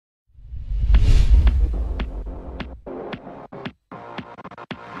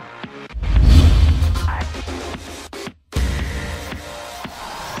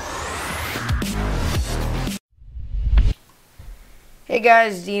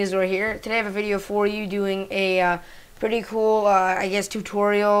guys, Dinosaur here. Today I have a video for you doing a pretty cool, I guess,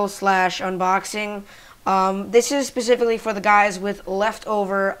 tutorial slash unboxing. This is specifically for the guys with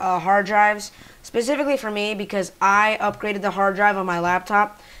leftover hard drives. Specifically for me because I upgraded the hard drive on my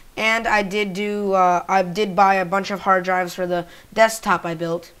laptop, and I did buy a bunch of hard drives for the desktop I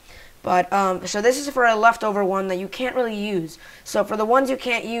built. But so this is for a leftover one that you can't really use. So for the ones you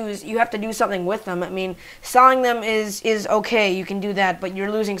can't use, you have to do something with them. I mean, selling them is okay, you can do that, but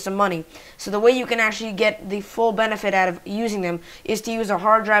you're losing some money. So the way you can actually get the full benefit out of using them is to use a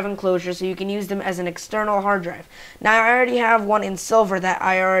hard drive enclosure, so you can use them as an external hard drive. Now I already have one in silver that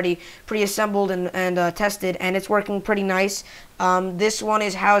I already pre-assembled and tested, and it's working pretty nice. This one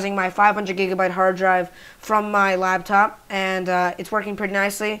is housing my 500 gigabyte hard drive from my laptop, and it's working pretty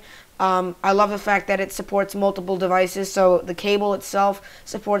nicely. I love the fact that it supports multiple devices, so the cable itself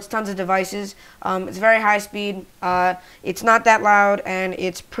supports tons of devices. It's very high speed, it's not that loud, and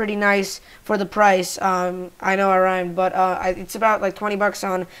it's pretty nice for the price. I know I rhymed, but it's about like 20 bucks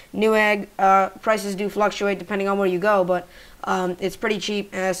on Newegg. Prices do fluctuate depending on where you go, but it's pretty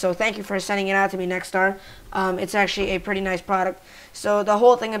cheap, so thank you for sending it out to me, NexStar. It's actually a pretty nice product. So the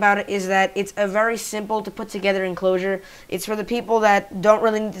whole thing about it is that it's a very simple to put together enclosure. It's for the people that don't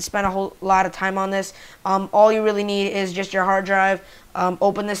really need to spend a whole lot of time on this. All you really need is just your hard drive.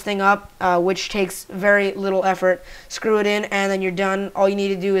 Open this thing up, which takes very little effort. Screw it in, and then you're done. All you need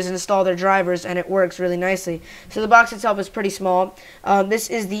to do is install their drivers, and it works really nicely. So the box itself is pretty small. This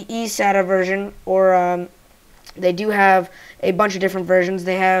is the SATA version, or they do have a bunch of different versions.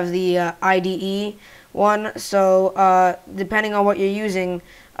 They have the IDE one, so depending on what you're using,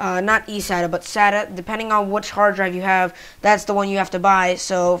 not eSATA but SATA, depending on which hard drive you have, that's the one you have to buy.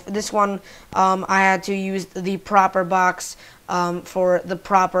 So for this one, I had to use the proper box for the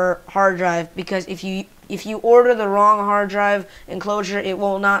proper hard drive, because if you order the wrong hard drive enclosure, it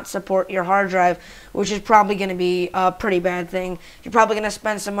will not support your hard drive, which is probably going to be a pretty bad thing. You're probably going to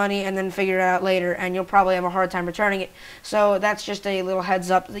spend some money and then figure it out later, and you'll probably have a hard time returning it. So that's just a little heads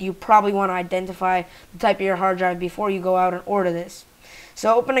up that you probably want to identify the type of your hard drive before you go out and order this.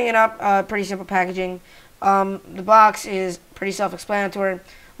 So opening it up, pretty simple packaging. The box is pretty self-explanatory.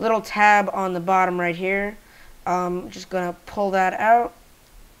 Little tab on the bottom right here. Just going to pull that out.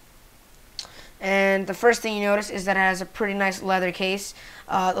 And the first thing you notice is that it has a pretty nice leather case.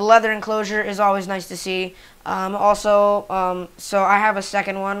 The leather enclosure is always nice to see. So I have a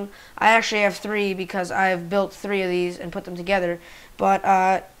second one. I actually have three because I've built three of these and put them together.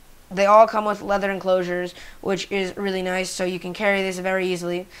 But they all come with leather enclosures, which is really nice, so you can carry this very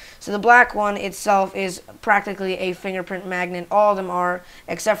easily. So the black one itself is practically a fingerprint magnet. All of them are,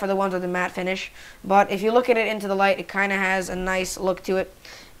 except for the ones with the matte finish. But if you look at it into the light, it kind of has a nice look to it.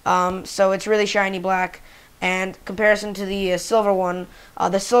 So it's really shiny black, and comparison to the silver one,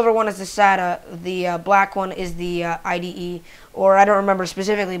 the silver one is the SATA, the black one is the IDE, or I don't remember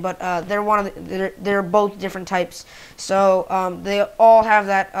specifically, but they're both different types. So they all have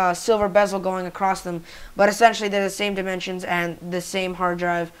that silver bezel going across them, but essentially they're the same dimensions and the same hard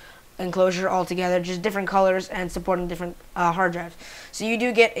drive enclosure altogether, just different colors and supporting different hard drives. So you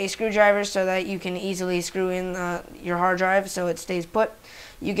do get a screwdriver so that you can easily screw in your hard drive so it stays put.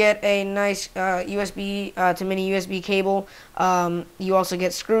 You get a nice USB to mini USB cable. You also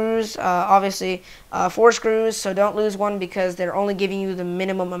get screws, obviously 4 screws, so don't lose one because they're only giving you the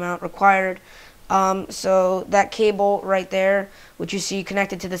minimum amount required. So that cable right there, which you see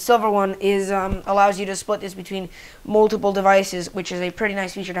connected to the silver one, is allows you to split this between multiple devices, which is a pretty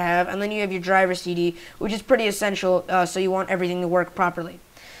nice feature to have. And then you have your driver CD, which is pretty essential, so you want everything to work properly.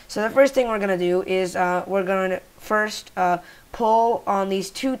 So the first thing we're going to do is we're going to first pull on these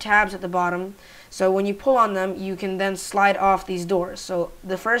 2 tabs at the bottom. So when you pull on them, you can then slide off these doors. So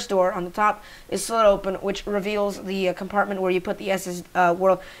the first door on the top is slid open, which reveals the compartment where you put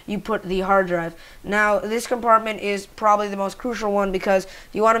the hard drive. Now this compartment is probably the most crucial one because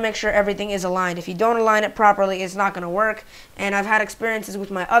you want to make sure everything is aligned. If you don't align it properly, it's not going to work. And I've had experiences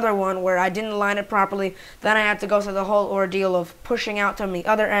with my other one where I didn't align it properly. Then I had to go through the whole ordeal of pushing out from the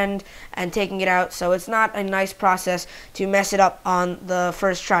other end and taking it out. So it's not a nice process to mess it up on the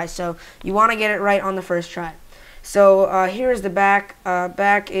first try. So you want to get it right on the first try. So here's the back.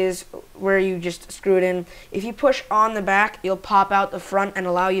 Back is where you just screw it in. If you push on the back, you'll pop out the front and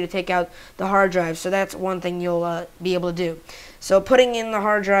allow you to take out the hard drive. So that's one thing you'll be able to do. So putting in the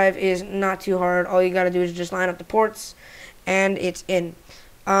hard drive is not too hard. All you got to do is just line up the ports, and it's in.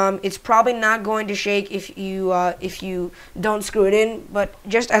 It's probably not going to shake if you don't screw it in, but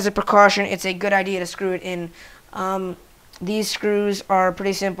just as a precaution, it's a good idea to screw it in. these screws are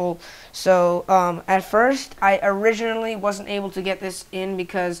pretty simple. So at first, I originally wasn't able to get this in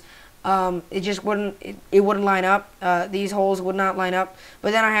because it just wouldn't line up. These holes would not line up.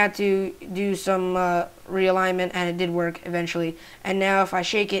 But then I had to do some realignment, and it did work eventually. And now if I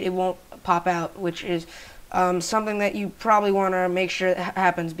shake it, it won't pop out, which is something that you probably want to make sure that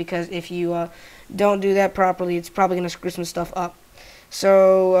happens, because if you don't do that properly, it's probably going to screw some stuff up.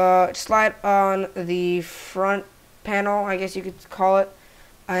 So slide on the front panel, I guess you could call it,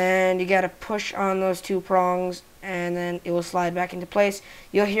 and you got to push on those two prongs, and then it will slide back into place.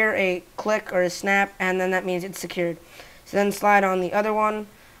 You'll hear a click or a snap, and then that means it's secured. So then slide on the other one.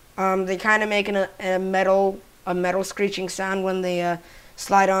 They kind of make a metal screeching sound when they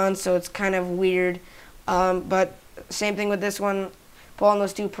slide on, so it's kind of weird. But same thing with this one. Pull on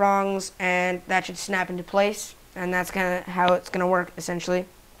those two prongs, and that should snap into place, and that's kind of how it's going to work essentially.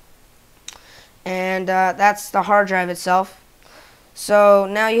 And that's the hard drive itself. So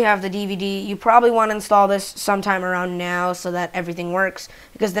now you have the DVD. You probably want to install this sometime around now so that everything works,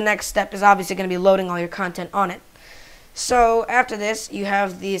 because the next step is obviously going to be loading all your content on it. So after this, you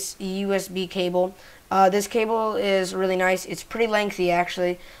have this USB cable. This cable is really nice. It's pretty lengthy,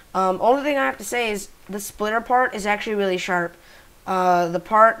 actually. Only thing I have to say is the splitter part is actually really sharp. The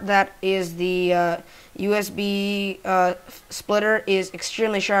part that is the USB splitter is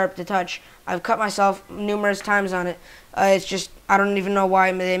extremely sharp to touch. I've cut myself numerous times on it. It's just, I don't even know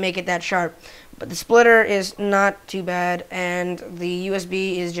why they make it that sharp. But the splitter is not too bad, and the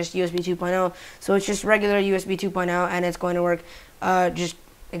USB is just USB 2.0. So it's just regular USB 2.0, and it's going to work just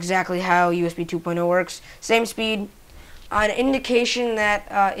exactly how USB 2.0 works. Same speed. An indication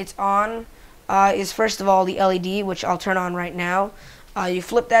that it's on is, first of all, the LED, which I'll turn on right now. You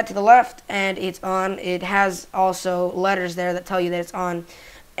flip that to the left, and it's on. It has also letters there that tell you that it's on.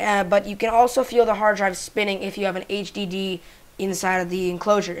 But you can also feel the hard drive spinning if you have an HDD inside of the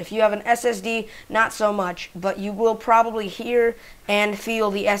enclosure. If you have an SSD, not so much, but you will probably hear and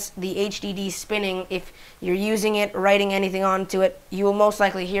feel the HDD spinning. If you're using it, writing anything onto it, you will most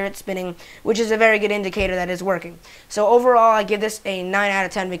likely hear it spinning, which is a very good indicator that it's working. So overall, I give this a 9 out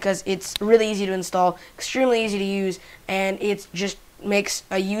of 10 because it's really easy to install, extremely easy to use, and it's just makes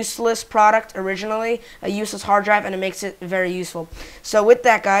a useless product originally, a useless hard drive, and it makes it very useful. So with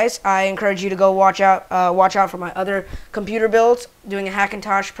that, guys, I encourage you to go watch out for my other computer builds, doing a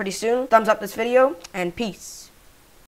Hackintosh pretty soon. Thumbs up this video, and peace.